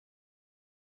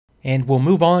And we'll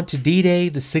move on to D-Day,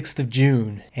 the 6th of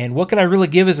June. And what can I really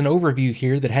give as an overview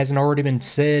here that hasn't already been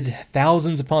said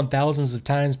thousands upon thousands of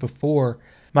times before?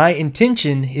 My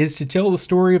intention is to tell the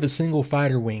story of a single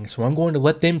fighter wing, so I'm going to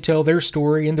let them tell their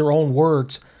story in their own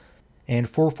words. And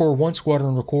 441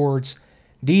 Squadron records,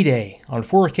 D-Day. On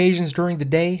 4 occasions during the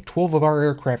day, 12 of our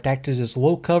aircraft acted as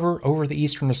low cover over the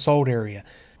eastern assault area.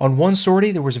 On one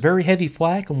sortie, there was very heavy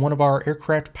flak, and one of our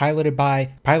aircraft piloted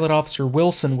by Pilot Officer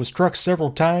Wilson was struck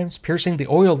several times, piercing the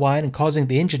oil line and causing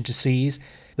the engine to seize.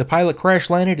 The pilot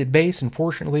crash-landed at base and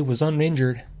fortunately was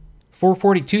uninjured.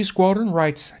 442 Squadron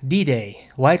writes, D-Day.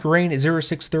 Light rain at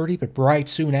 0630, but bright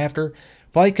soon after.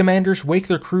 Flight commanders wake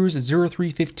their crews at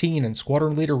 0315, and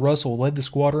Squadron Leader Russell led the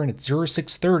squadron at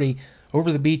 0630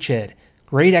 over the beachhead.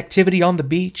 Great activity on the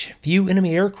beach, few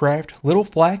enemy aircraft, little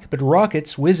flak, but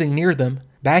rockets whizzing near them.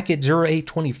 Back at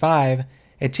 0825,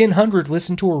 at 1000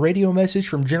 listened to a radio message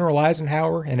from General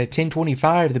Eisenhower, and at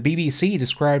 1025 the BBC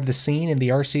described the scene in the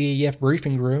RCAF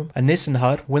briefing room, a Nissen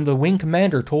hut, when the wing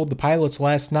commander told the pilots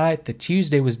last night that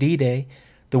Tuesday was D-Day.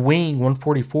 The wing,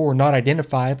 144, not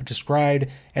identified but described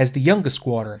as the youngest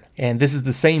squadron. And this is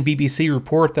the same BBC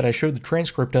report that I showed the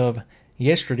transcript of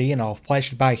yesterday, and I'll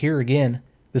flash it by here again.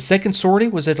 The second sortie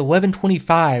was at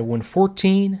 11:25 when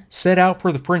 14 set out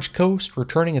for the French coast,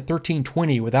 returning at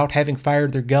 13:20 without having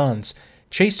fired their guns.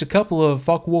 Chased a couple of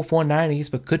Focke-Wulf 190s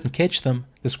but couldn't catch them.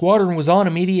 The squadron was on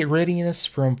immediate readiness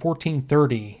from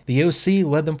 14:30. The OC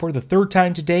led them for the third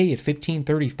time today at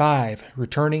 15:35,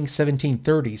 returning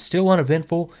 17:30, still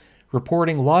uneventful,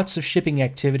 reporting lots of shipping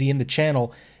activity in the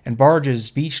channel and barges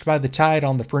beached by the tide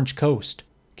on the French coast.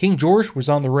 King George was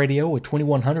on the radio at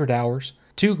 2100 hours.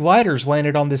 2 gliders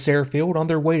landed on this airfield on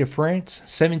their way to France,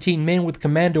 17 men with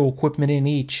commando equipment in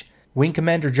each. Wing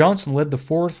Commander Johnson led the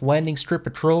 4th landing strip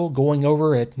patrol, going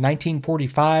over at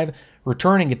 1945,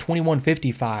 returning at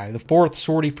 2155, the 4th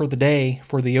sortie for the day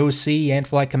for the OC and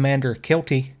Flight Commander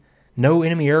Kelty. No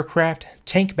enemy aircraft,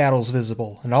 tank battles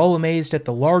visible, and all amazed at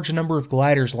the large number of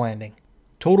gliders landing.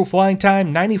 Total flying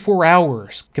time, 94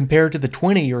 hours, compared to the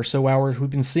 20 or so hours we've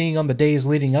been seeing on the days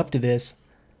leading up to this.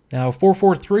 Now,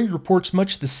 443 reports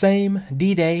much the same.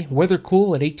 D-Day, weather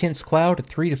cool at 8/10 cloud at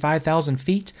 3 to 5,000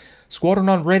 feet. Squadron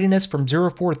on readiness from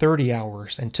 0430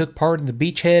 hours, and took part in the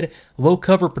beachhead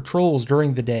low-cover patrols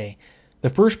during the day. The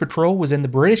first patrol was in the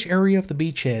British area of the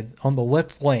beachhead on the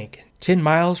left flank, 10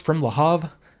 miles from Le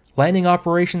Havre. Landing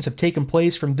operations have taken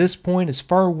place from this point as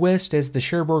far west as the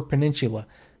Cherbourg Peninsula.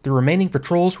 The remaining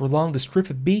patrols were along the strip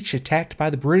of beach attacked by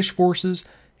the British forces,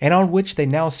 and on which they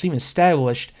now seem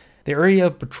established. The area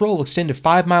of patrol extended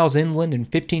 5 miles inland and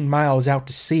 15 miles out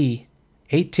to sea.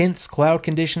 8/10 cloud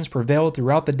conditions prevailed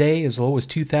throughout the day as low as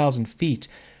 2,000 feet.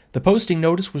 The posting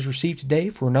notice was received today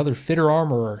for another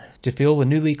fitter-armorer to fill the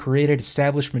newly created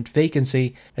establishment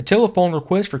vacancy. A telephone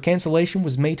request for cancellation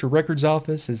was made to Records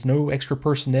Office, as no extra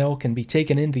personnel can be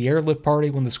taken in the airlift party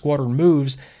when the squadron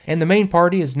moves, and the main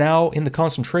party is now in the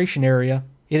concentration area.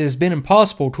 It has been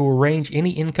impossible to arrange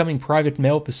any incoming private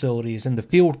mail facilities, and the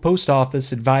field post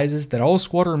office advises that all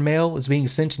squadron mail is being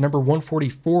sent to number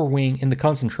 144 wing in the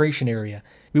concentration area.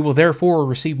 We will therefore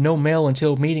receive no mail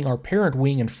until meeting our parent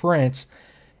wing in France.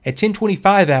 At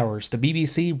 10:25 hours, the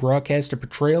BBC broadcast a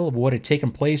portrayal of what had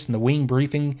taken place in the wing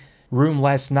briefing room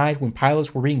last night when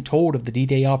pilots were being told of the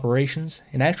D-Day operations.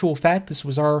 In actual fact, this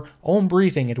was our own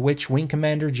briefing at which Wing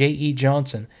Commander J.E.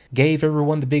 Johnson gave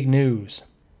everyone the big news.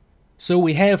 So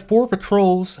we have 4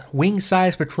 patrols,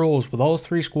 wing-sized patrols, with all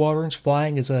 3 squadrons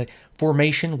flying as a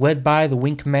formation led by the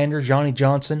Wing Commander Johnny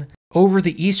Johnson over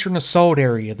the eastern assault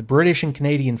area, the British and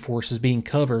Canadian forces being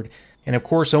covered, and of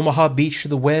course Omaha Beach to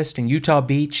the west and Utah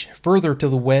Beach further to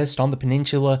the west on the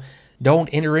peninsula. Don't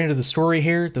enter into the story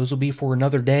here, those will be for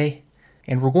another day.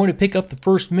 And we're going to pick up the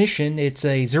first mission. It's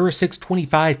a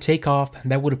 0625 takeoff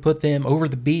that would have put them over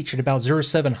the beach at about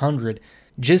 0700.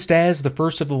 Just as the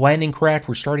first of the landing craft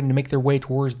were starting to make their way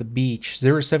towards the beach.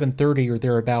 0730 or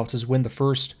thereabouts is when the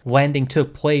first landing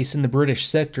took place in the British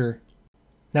sector.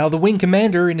 Now, the wing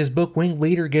commander in his book Wing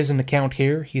Leader gives an account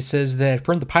here. He says that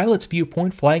from the pilot's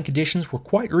viewpoint, flying conditions were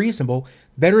quite reasonable,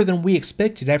 better than we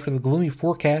expected after the gloomy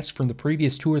forecast from the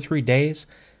previous 2 or 3 days.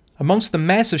 Amongst the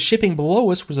massive shipping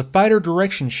below us was a fighter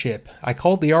direction ship. I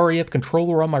called the RAF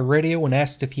controller on my radio and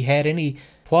asked if he had any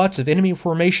plots of enemy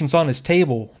formations on his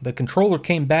table. The controller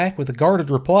came back with a guarded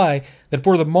reply that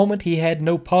for the moment he had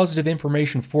no positive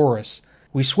information for us.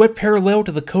 We swept parallel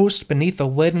to the coast beneath a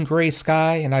leaden gray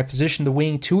sky, and I positioned the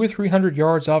wing 200 or 300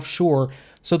 yards offshore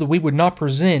so that we would not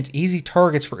present easy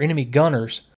targets for enemy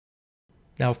gunners.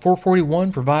 Now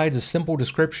 441 provides a simple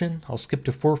description. I'll skip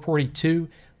to 442.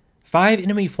 5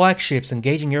 enemy flagships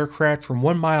engaging aircraft from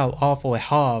 1 mile off Le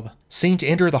Havre, seen to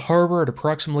enter the harbor at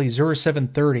approximately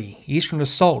 0730. Eastern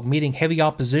assault meeting heavy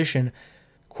opposition.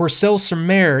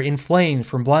 Courcelles-sur-Mer in flames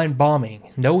from blind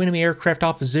bombing. No enemy aircraft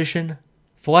opposition.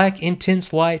 Flak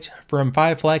intense light from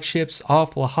 5 flagships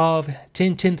off Le Havre.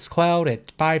 10 tenths cloud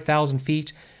at 5,000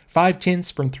 feet. 5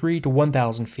 tenths from 3 to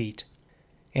 1,000 feet.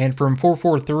 And from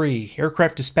 443,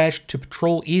 aircraft dispatched to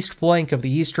patrol east flank of the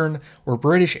eastern or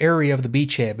British area of the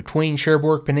beachhead between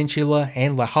Cherbourg Peninsula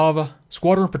and Le Havre.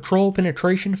 Squadron patrol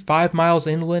penetration 5 miles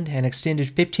inland and extended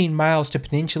 15 miles to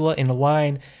Peninsula in a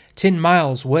line 10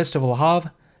 miles west of Le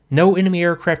Havre. No enemy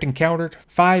aircraft encountered.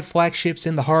 5 flagships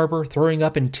in the harbor, throwing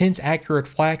up intense accurate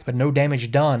flak but no damage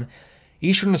done.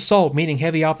 Eastern assault meeting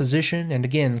heavy opposition, and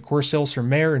again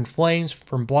Courcelles-sur-Mer in flames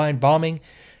from blind bombing.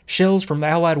 Shells from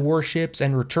Allied warships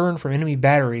and return from enemy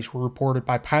batteries were reported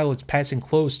by pilots passing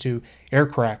close to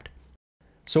aircraft.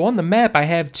 So on the map I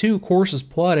have 2 courses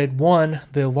plotted, one,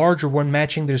 the larger one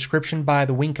matching the description by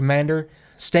the wing commander,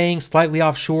 staying slightly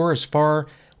offshore as far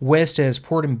west as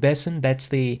Port-en-Bessin, that's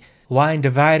the line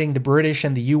dividing the British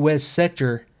and the US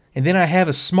sector, and then I have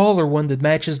a smaller one that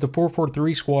matches the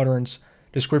 443 squadron's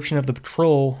description of the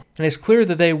patrol, and it's clear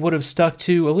that they would have stuck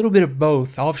to a little bit of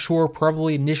both, offshore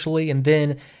probably initially and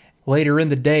then later in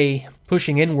the day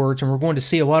pushing inwards, and we're going to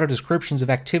see a lot of descriptions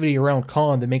of activity around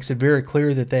Caen that makes it very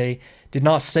clear that they did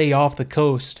not stay off the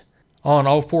coast on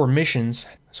all 4 missions.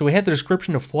 So we had the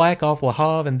description of flak off Le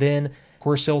Havre and then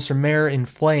Courcelles-sur-Mer in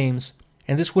flames,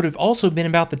 and this would have also been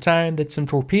about the time that some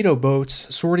torpedo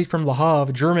boats sortied from Le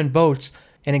Havre, German boats,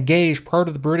 and engaged part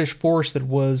of the British force that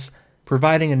was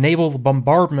providing a naval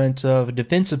bombardment of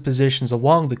defensive positions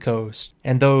along the coast,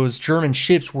 and those German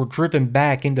ships were driven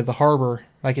back into the harbor,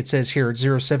 like it says here at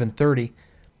 0730.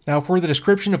 Now for the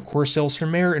description of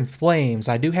Courcelles-sur-Mer in flames,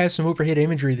 I do have some overhead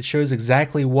imagery that shows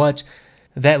exactly what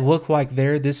that looked like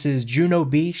there. This is Juno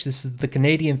Beach. This is the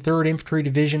Canadian 3rd Infantry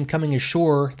Division coming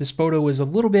ashore. This photo is a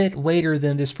little bit later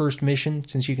than this first mission,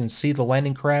 since you can see the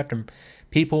landing craft and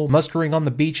people mustering on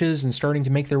the beaches and starting to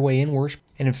make their way inward.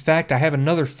 And in fact, I have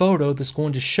another photo that's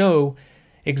going to show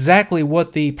exactly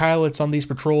what the pilots on these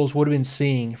patrols would have been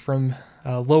seeing from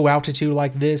low altitude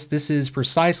like this. This is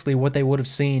precisely what they would have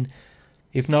seen,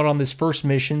 if not on this first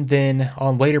mission, then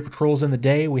on later patrols in the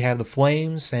day. We have the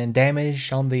flames and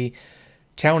damage on the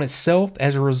town itself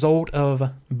as a result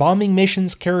of bombing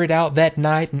missions carried out that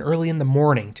night and early in the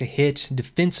morning to hit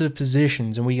defensive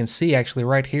positions. And we can see actually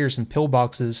right here some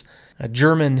pillboxes,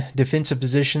 German defensive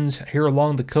positions here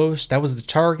along the coast. That was the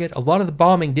target. A lot of the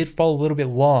bombing did fall a little bit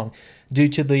long due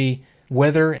to the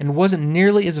weather and wasn't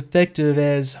nearly as effective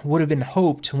as would have been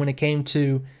hoped when it came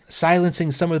to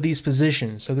silencing some of these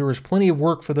positions. So there was plenty of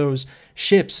work for those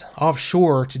ships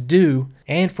offshore to do,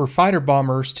 and for fighter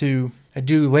bombers to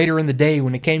do later in the day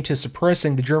when it came to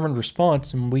suppressing the German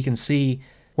response. And we can see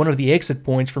one of the exit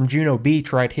points from Juno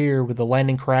Beach right here with the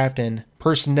landing craft and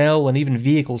personnel and even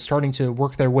vehicles starting to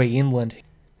work their way inland.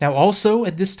 Now also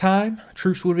at this time,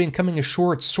 troops would have been coming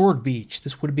ashore at Sword Beach.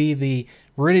 This would be the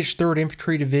British 3rd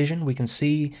Infantry Division. We can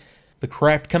see the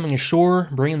craft coming ashore,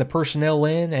 bringing the personnel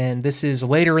in, and this is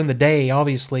later in the day,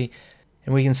 obviously,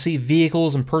 and we can see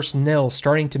vehicles and personnel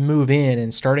starting to move in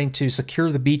and starting to secure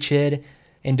the beachhead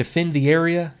and defend the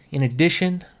area. In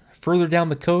addition, further down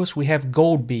the coast, we have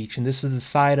Gold Beach, and this is the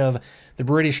site of the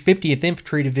British 50th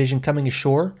Infantry Division coming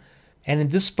ashore. And in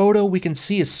this photo, we can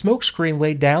see a smoke screen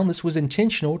laid down. This was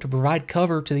intentional to provide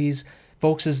cover to these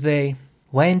folks as they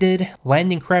landed,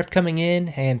 landing craft coming in,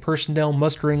 and personnel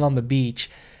mustering on the beach.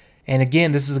 And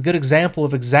again, this is a good example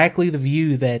of exactly the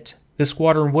view that this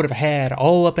squadron would have had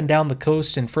all up and down the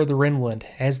coast and further inland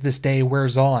as this day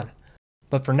wears on.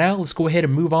 But for now, let's go ahead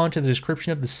and move on to the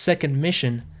description of the second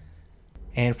mission.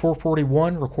 And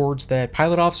 441 records that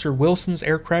Pilot Officer Wilson's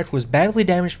aircraft was badly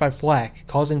damaged by flak,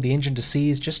 causing the engine to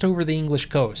seize just over the English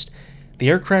coast. The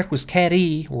aircraft was Cat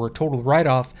E, or a total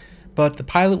write-off, but the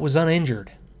pilot was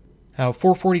uninjured. Now,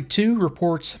 442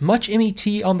 reports much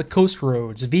MET on the coast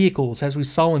roads, vehicles, as we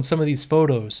saw in some of these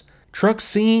photos. Trucks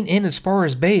seen in as far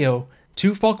as Bayo.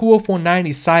 2 Focke-Wulf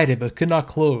 190s sighted but could not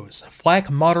close. Flak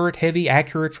moderate, heavy,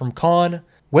 accurate from Caen.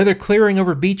 Weather clearing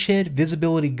over beachhead,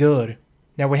 visibility good.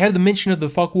 Now we have the mention of the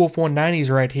Focke-Wulf 190s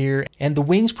right here, and the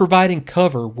wings providing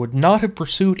cover would not have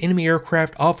pursued enemy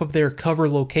aircraft off of their cover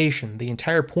location. The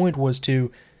entire point was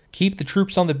to keep the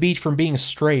troops on the beach from being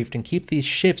strafed and keep these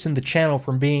ships in the channel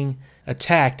from being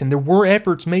attacked. And there were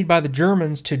efforts made by the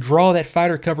Germans to draw that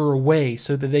fighter cover away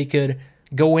so that they could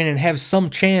go in and have some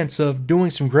chance of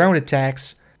doing some ground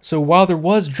attacks. So while there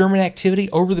was German activity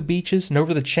over the beaches and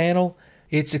over the channel,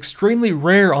 it's extremely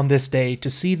rare on this day to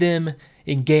see them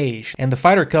engaged, and the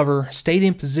fighter cover stayed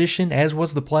in position as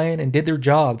was the plan and did their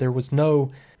job. There was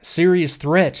no serious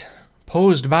threat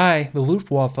posed by the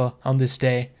Luftwaffe on this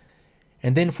day.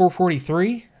 And then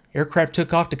 443, aircraft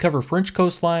took off to cover French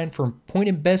coastline from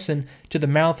Point-en-Bessin to the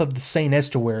mouth of the Seine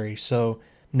estuary. So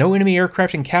no enemy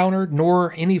aircraft encountered,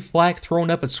 nor any flak thrown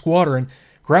up at squadron.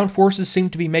 Ground forces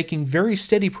seemed to be making very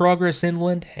steady progress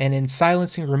inland and in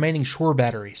silencing remaining shore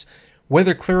batteries.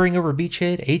 Weather clearing over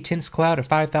beachhead, 8/10 cloud at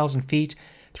 5,000 feet,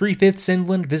 3/5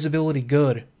 inland, visibility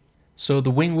good. So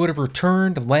the wing would have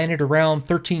returned, landed around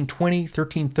 1320,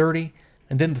 1330.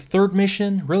 And then the third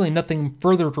mission, really nothing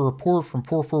further to report from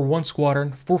 441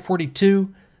 Squadron. 442,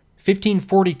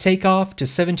 1540 takeoff to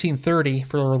 1730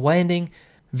 for our landing.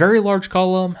 Very large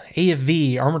column,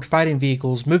 AFV, Armored Fighting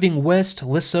Vehicles, moving west,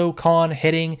 Lisseau, Caen,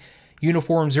 heading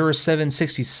Uniform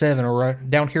 0767, or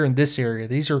down here in this area.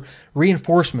 These are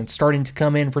reinforcements starting to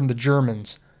come in from the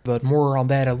Germans, but more on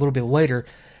that a little bit later.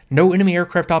 No enemy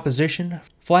aircraft opposition.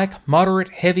 Flak, moderate,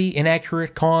 heavy,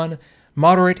 inaccurate, Caen,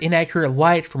 moderate, inaccurate,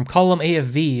 light from column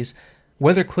AFVs.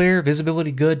 Weather clear,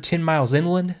 visibility good, 10 miles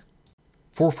inland.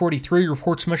 443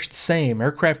 reports much the same.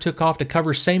 Aircraft took off to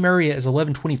cover same area as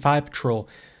 1125 patrol.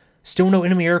 Still no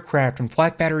enemy aircraft, and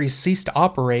flak batteries ceased to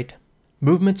operate.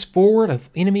 Movements forward of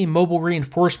enemy mobile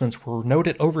reinforcements were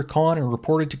noted over Caen and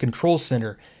reported to Control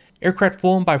Center. Aircraft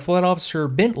flown by Flight Officer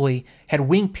Bentley had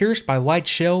wing pierced by light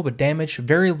shell, but damage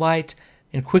very light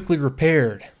and quickly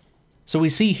repaired. So we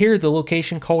see here the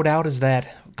location called out as that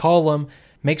column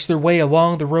makes their way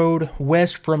along the road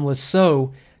west from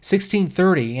Lisseau,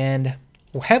 1630, and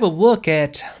we'll have a look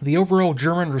at the overall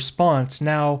German response.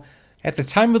 Now, at the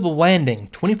time of the landing,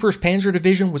 21st Panzer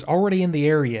Division was already in the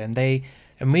area, and they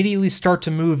immediately start to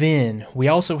move in. We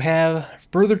also have,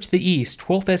 further to the east,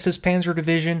 12th SS Panzer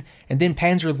Division, and then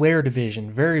Panzer Lehr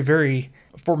Division. Very, very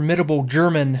formidable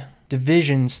German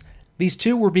divisions. These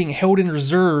two were being held in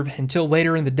reserve until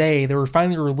later in the day. They were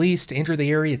finally released to enter the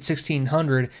area at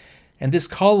 1600, and this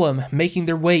column making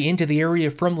their way into the area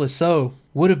from Lisseau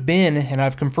would have been, and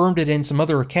I've confirmed it in some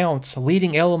other accounts,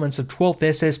 leading elements of 12th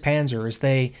SS Panzer as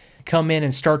they come in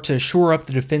and start to shore up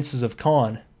the defenses of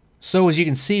Caen. So as you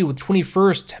can see, with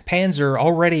 21st Panzer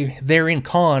already there in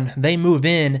Caen, they move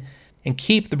in and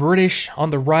keep the British on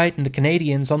the right and the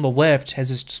Canadians on the left, as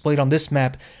is displayed on this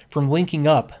map, from linking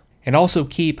up, and also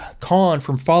keep Caen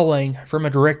from falling from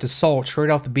a direct assault straight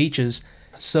off the beaches.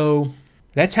 So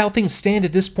that's how things stand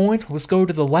at this point. Let's go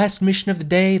to the last mission of the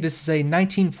day. This is a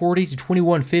 1940 to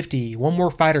 2150, one more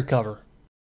fighter cover.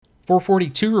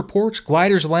 442 reports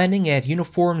gliders landing at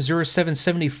Uniform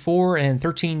 0774 and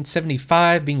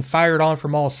 1375 being fired on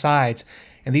from all sides.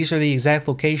 And these are the exact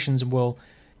locations, and we'll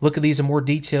look at these in more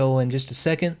detail in just a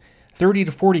second. 30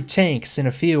 to 40 tanks in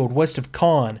a field west of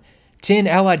Caen. 10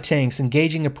 Allied tanks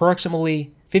engaging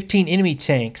approximately 15 enemy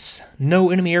tanks.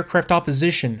 No enemy aircraft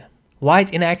opposition.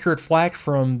 Light inaccurate flak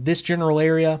from this general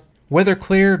area. Weather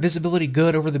clear, visibility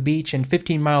good over the beach, and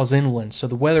 15 miles inland. So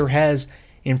the weather has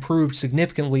improved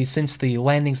significantly since the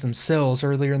landings themselves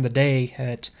earlier in the day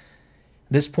at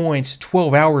this point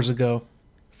 12 hours ago.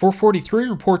 443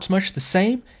 reports much the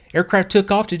same. Aircraft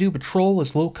took off to do patrol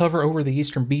as low cover over the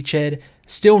eastern beachhead.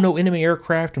 Still no enemy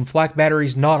aircraft and flak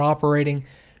batteries not operating.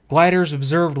 Gliders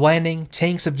observed landing.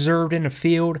 Tanks observed in a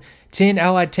field. 10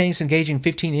 Allied tanks engaging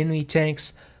 15 enemy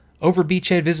tanks. Over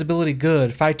beachhead visibility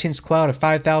good. 5/10 cloud at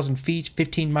 5,000 feet,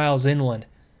 15 miles inland.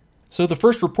 So the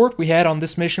first report we had on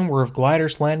this mission were of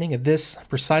gliders landing at this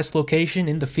precise location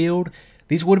in the field.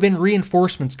 These would have been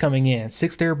reinforcements coming in,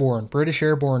 6th Airborne, British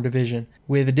Airborne Division,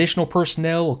 with additional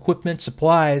personnel, equipment,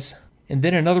 supplies. And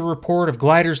then another report of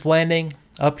gliders landing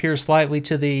up here slightly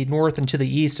to the north and to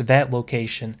the east of that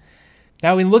location.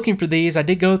 Now in looking for these, I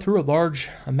did go through a large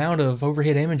amount of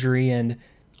overhead imagery, and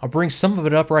I'll bring some of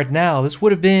it up right now. This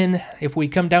would have been, if we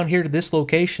come down here to this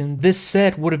location, this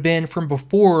set would have been from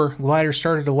before gliders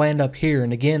started to land up here.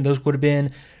 And again, those would have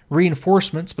been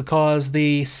reinforcements because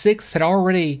the 6th had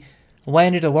already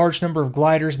landed a large number of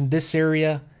gliders in this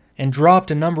area and dropped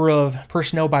a number of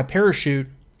personnel by parachute,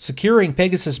 securing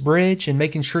Pegasus Bridge and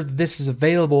making sure that this is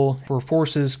available for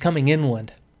forces coming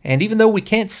inland. And even though we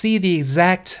can't see the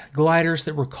exact gliders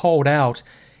that were called out,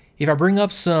 if I bring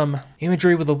up some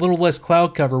imagery with a little less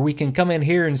cloud cover, we can come in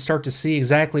here and start to see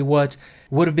exactly what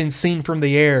would have been seen from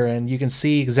the air. And you can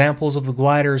see examples of the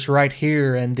gliders right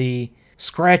here and the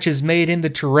scratches made in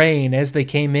the terrain as they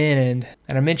came in.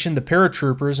 And I mentioned the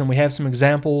paratroopers, and we have some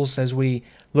examples as we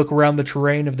look around the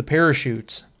terrain of the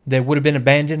parachutes that would have been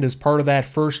abandoned as part of that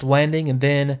first landing. And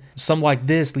then some like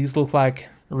this, these look like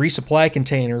resupply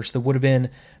containers that would have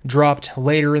been dropped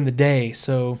later in the day.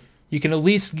 So you can at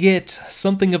least get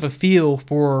something of a feel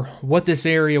for what this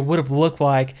area would have looked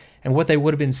like and what they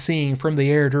would have been seeing from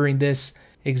the air during this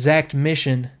exact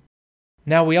mission.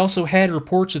 Now, we also had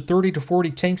reports of 30 to 40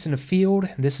 tanks in the field.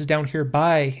 This is down here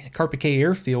by Carpe K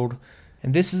Airfield.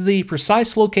 And this is the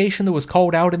precise location that was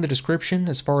called out in the description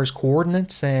as far as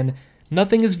coordinates, and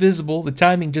nothing is visible. The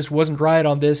timing just wasn't right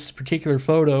on this particular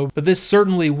photo, but this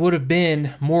certainly would have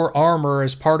been more armor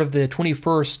as part of the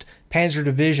 21st Panzer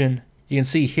Division. You can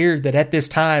see here that at this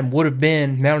time would have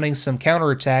been mounting some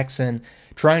counterattacks and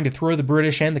trying to throw the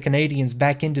British and the Canadians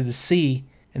back into the sea.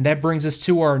 And that brings us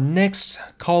to our next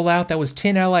call out. That was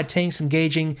 10 Allied tanks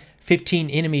engaging 15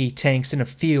 enemy tanks in a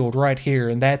field right here.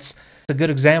 And that's a good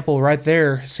example right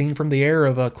there, seen from the air,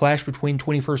 of a clash between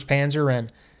 21st Panzer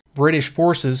and British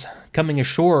forces coming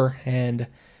ashore. And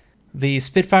the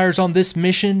Spitfires on this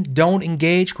mission don't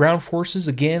engage ground forces.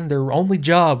 Again, their only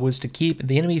job was to keep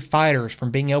the enemy fighters from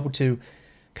being able to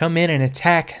come in and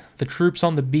attack the troops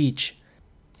on the beach.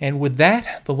 And with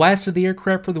that, the last of the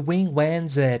aircraft for the wing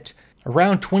lands at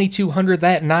around 2200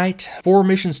 that night. 4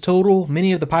 missions total,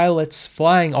 many of the pilots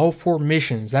flying all 4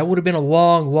 missions. That would have been a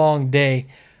long, long day.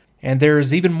 And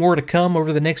there's even more to come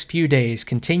over the next few days,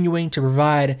 continuing to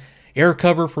provide air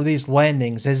cover for these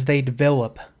landings as they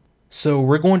develop. So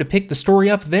we're going to pick the story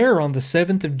up there on the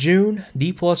 7th of June,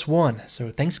 D+1.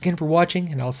 So thanks again for watching,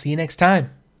 and I'll see you next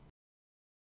time.